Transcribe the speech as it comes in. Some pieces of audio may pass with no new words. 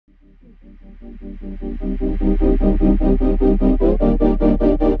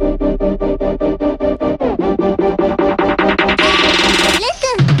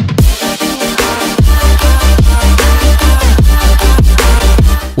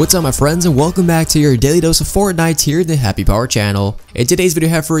What's up my friends, and welcome back to your daily dose of Fortnite here in the Happy Power channel. In today's video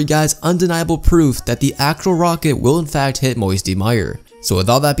I have for you guys undeniable proof that the actual rocket will in fact hit MOISTY MIRE. So with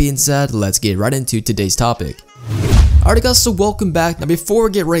all that being said, let's get right into today's topic. Alright guys, so welcome back. Now before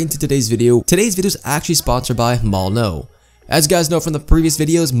we get right into today's video is actually sponsored by MOISTY. As you guys know from the previous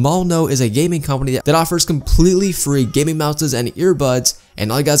videos, MOISTY is a gaming company that offers completely free gaming mouses and earbuds,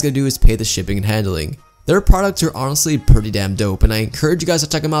 and all you guys gotta do is pay the shipping and handling. Their products are honestly pretty damn dope, and I encourage you guys to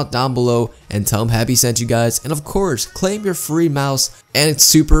check them out down below and tell them Happy sent you guys, and of course claim your free mouse and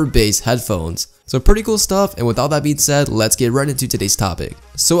super bass headphones. So pretty cool stuff, and with all that being said, let's get right into today's topic.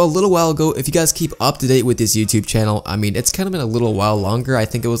 So a little while ago, if you guys keep up to date with this YouTube channel, I mean it's kind of been a little while longer, I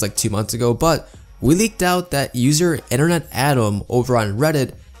think it was like 2 months ago, but we leaked out that user Internet Adam over on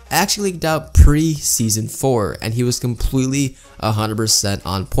Reddit actually leaked out pre-season 4, and he was completely 100%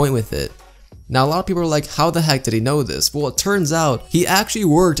 on point with it. Now a lot of people are like, how the heck did he know this? Well, it turns out he actually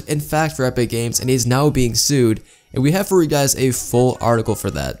worked in fact for Epic Games and he's now being sued, and we have for you guys a full article for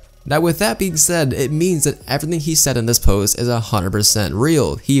that. Now with that being said, it means that everything he said in this post is 100%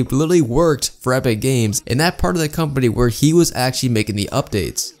 real. He literally worked for Epic Games in that part of the company where he was actually making the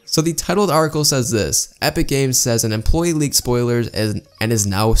updates. So the title of the article says this: Epic Games says an employee leaked spoilers and is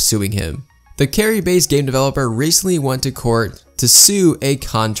now suing him. The Cary-based game developer recently went to court to sue a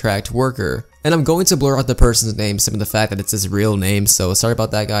contract worker. And I'm going to blur out the person's name, simply the fact that it's his real name, so sorry about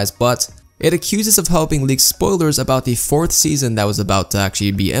that guys, but it accuses of helping leak spoilers about the 4th season that was about to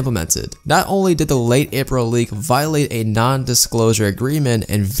actually be implemented. Not only did the late April leak violate a non-disclosure agreement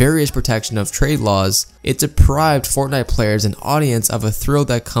and various protection of trade laws, it deprived Fortnite players and audience of a thrill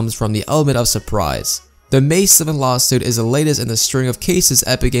that comes from the element of surprise. The May 7 lawsuit is the latest in the string of cases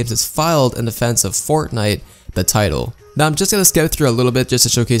Epic Games has filed in defense of Fortnite, the title. Now I'm just going to skip through a little bit just to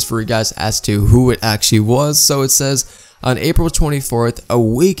showcase for you guys as to who it actually was. So it says, on April 24th, a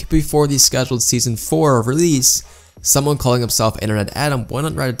week before the scheduled season 4 release, someone calling himself Internet Adam went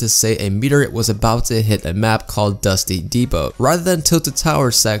on Reddit to say a meteor was about to hit a map called Dusty Depot, rather than Tilted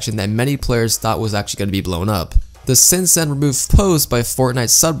Tower section that many players thought was actually going to be blown up. The since then removed post by Fortnite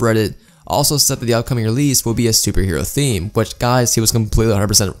subreddit also said that the upcoming release will be a superhero theme, which guys, he was completely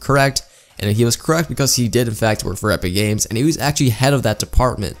 100% correct. And he was correct because he did in fact work for Epic Games, and he was actually head of that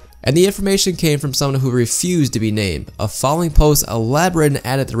department. And the information came from someone who refused to be named. A following post elaborated and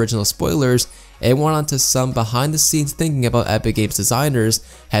added the original spoilers, and went on to some behind the scenes thinking about Epic Games designers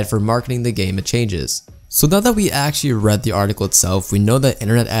had for marketing the game and changes. So now that we actually read the article itself, we know that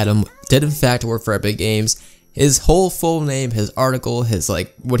Internet Adam did in fact work for Epic Games. His whole full name, his article, his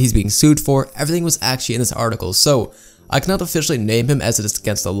what he's being sued for, everything was actually in this article. So I cannot officially name him as it is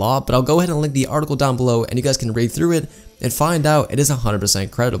against the law, but I'll go ahead and link the article down below and you guys can read through it and find out it is 100%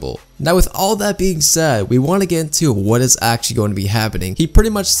 credible. Now with all that being said, we want to get into what is actually going to be happening. He pretty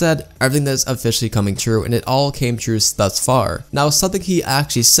much said everything that's officially coming true, and it all came true thus far. Now something he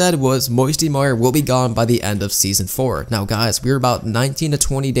actually said was MOISTY MIRE will be gone by the end of season 4. Now guys, we're about 19 to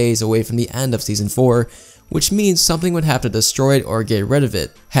 20 days away from the end of season 4, which means something would have to destroy it or get rid of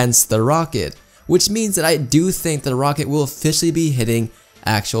it, hence the rocket. Which means that I do think the rocket will officially be hitting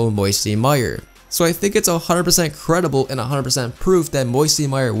actual MOISTY MIRE. So I think it's 100% credible and 100% proof that MOISTY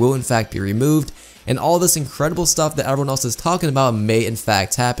MIRE will in fact be removed, and all this incredible stuff that everyone else is talking about may in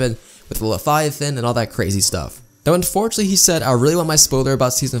fact happen with the Leviathan and all that crazy stuff. Now unfortunately he said, I really want my spoiler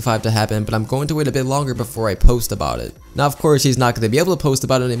about season 5 to happen, but I'm going to wait a bit longer before I post about it. Now of course he's not going to be able to post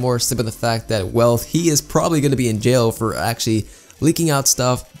about it anymore, simply the fact that, well, he is probably going to be in jail for actually leaking out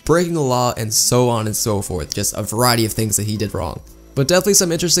stuff, breaking the law, and so on and so forth. Just a variety of things that he did wrong. But definitely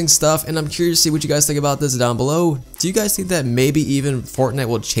some interesting stuff, and I'm curious to see what you guys think about this down below. Do you guys think that maybe even Fortnite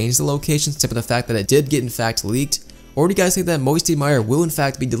will change the locations to the fact that it did get in fact leaked? Or do you guys think that MOISTY MIRE will in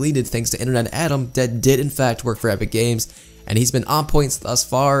fact be deleted thanks to Internet Adam that did in fact work for Epic Games, and he's been on point thus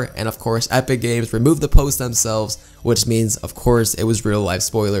far, and of course Epic Games removed the post themselves, which means of course it was real life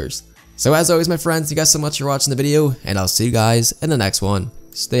spoilers. So as always my friends, thank you guys so much for watching the video, and I'll see you guys in the next one.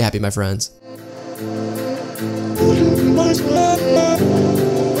 Stay happy my friends.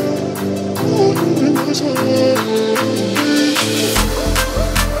 Oh,